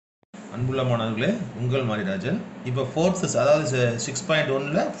அன்புள்ள மாணவர்களே, உங்கள் மாரிராஜன். இப்போ ஃபோர்த் அதாவது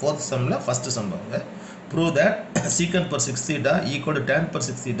 6.1ல ஃபோர்த் சம்மில் ஃபஸ்ட்டு சம் பாருங்க. ப்ரூவ் தட் சீக்கன் per 6 theta equal to tan per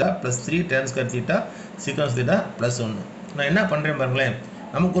 6 theta plus 3 tan square theta சீக்கன்ஸ் theta plus 1. நான் என்ன பண்ணுறேன் பாருங்களேன்,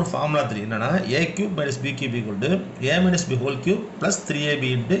 நமக்கு ஒரு ஃபார்முலா தெரியும். என்னன்னா a cube minus b cube equal to a minus b whole cube plus 3ab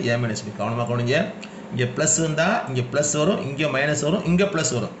into a minus b. கவனமாக கவனிங்க, இங்கே ப்ளஸ் இருந்தால் இங்கே ப்ளஸ் வரும், இங்கே மைனஸ் வரும், இங்கே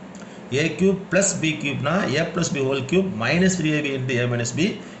ப்ளஸ் வரும். a cube plus b cube na a plus b whole cube minus 3ab into a minus b.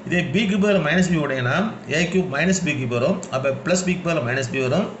 இதே b cube பதில் minus b உடையனா a cube minus b cube வரும். அப்போ plus b பதில் minus b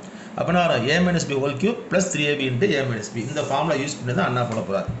வரும். அப்போ நான் வரும் a minus b whole cube plus 3ab into a minus b. இந்த ஃபார்முலா யூஸ் பண்ணி தான் அண்ணா போட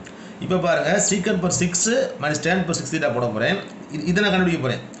போகிறார். இப்போ பாருங்க, சீக்கன் per 6 minus tan per 6 theta போட போகிறேன். இதை நான் கண்டுபிடிக்க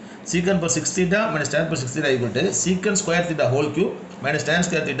போகிறேன். சீக்கன் per 6 theta minus tan per 6 theta equal to secant square theta whole cube minus tan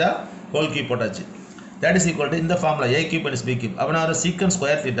square theta whole cube போட்டாச்சு. That is equal to in the formula a cube minus b cube. அப்போ நான் secant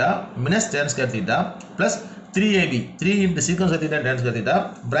square theta minus tan square theta plus 3ab 3 into secant square theta tan square theta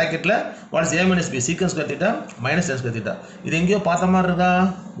bracketல what is a minus b secant square theta minus tan square theta. இது எங்கேயோ பார்த்த மாதிரி இருக்கா?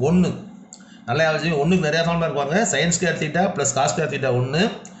 1 நல்லா யோசிச்சு, 1க்கு நிறைய ஃபார்முலா இருப்பாங்க. sin square theta plus cos square theta 1,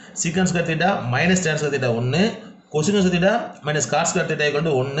 secant square theta minus tan square theta 1, cosecant square theta minus cos square theta equal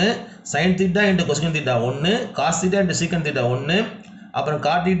to 1, sin theta into cosecant theta 1, cos theta into secant theta 1, அப்புறம்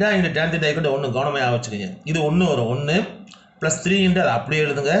cot theta into tan theta equal to 1. கவனமாக வச்சுக்கோங்க. இது 1 வரும். 1 plus 3 into அதை அப்படியே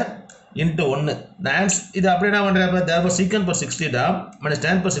எழுதுங்க into 1. நான் இது அப்படியே என்ன பண்ணுறேன், therefore secant per 6 theta minus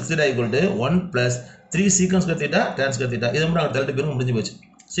tan per 6 theta equal to 1 plus 3 secant square theta tan square theta. இது மட்டும் அங்கே தள்ளிட்டு பேருக்கு முடிஞ்சு போச்சு.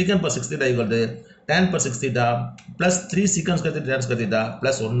 secant per 6 theta equal to tan per 6 theta plus 3 secant square theta tan square theta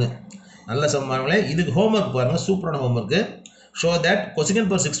plus 1. நல்ல சம்மானங்களே, இதுக்கு homework பாருங்கள், சூப்பரான homework. Show that cosecant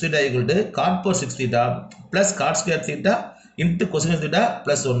per 6 theta equal to cot per 6 theta plus cot square theta into cosecant theta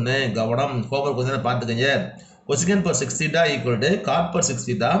plus 1. கவனம், homework கொஞ்சம் பார்த்துக்கங்க. cosecant per 6 theta equal to cot per 6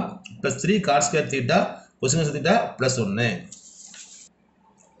 theta plus 3 cot square theta cosecant theta plus 1.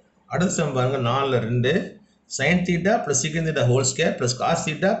 அடுத்த some பாருங்க, 4 sin theta plus secant theta whole square plus cos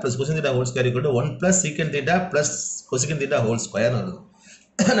theta plus cosecant theta whole square equal to 1 plus secant theta plus cosecant theta whole square வருது.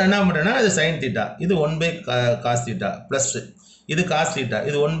 நான் என்ன பண்ணுறேன்னா, இது sin theta, இது 1 by cos theta plus இது cos theta,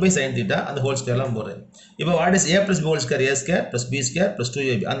 இது 1 by sin theta, அந்த whole ஸ்கொயர்லாம் போடுறேன். இப்போ what is a plus b whole square, a square plus b square plus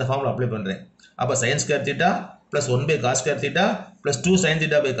 2ab. அந்த ஃபார்முலா அப்ளை பண்ணுறேன். அப்போ sin square theta plus 1 by cos square theta plus 2 sin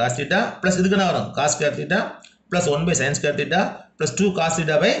theta by cos theta plus இதுக்கு என்ன வரும், cos square theta plus 1 by sin square theta plus 2 cos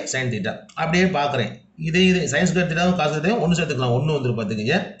theta by sin theta. அப்படியே பார்க்குறேன். இது sin square theta cos theta ஒன்று சேர்த்துக்கலாம், 1 வந்துடும்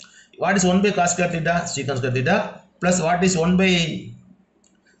பார்த்துக்கங்க. What is 1 by cos square theta secant square theta plus what is 1 by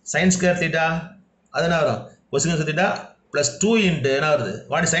sin square theta, அது என்ன வரும், cosecant square theta plus 2 into என்ன வருது,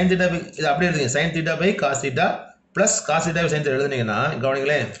 what is sin theta by, இது அப்படியே எழுதுங்க, sin theta by cos theta plus cos theta by sin theta எழுதுனீங்கன்னா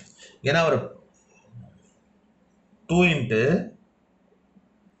கவனிங்களேன், ஏன்னா ஒரு 2 into,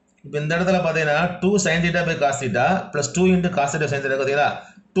 இப்போ இந்த இடத்துல பார்த்தீங்கன்னா 2 sin theta by cos theta plus 2 into cos theta sin theta பார்த்தீங்களா,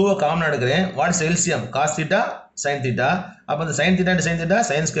 2 காமன் எடுக்கிறேன். What is எல்சியம், cos theta sin theta. அப்போ இந்த sin theta into sin theta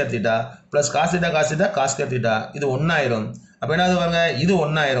sin square theta plus cos theta cos square theta இது 1 ஆயிரும். அப்போ என்ன பாருங்க, இது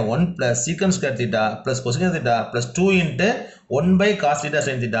 1 ஆயிரும். 1 plus secant square theta plus cosecant theta plus 2 into 1 by cos theta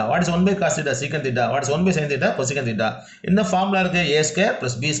sin theta. What is 1 by cos theta secant theta? What is 1 by sin theta cosecant theta? இந்த formula இருக்கு, a square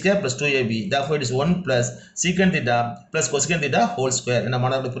plus b square plus 2ab. Therefore it is 1 plus secant theta plus cosecant theta whole square. என்ன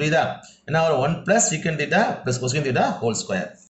மாணவர்களுக்கு புரியுதா? என்ன வரும், 1 plus secant theta plus cosecant theta whole square.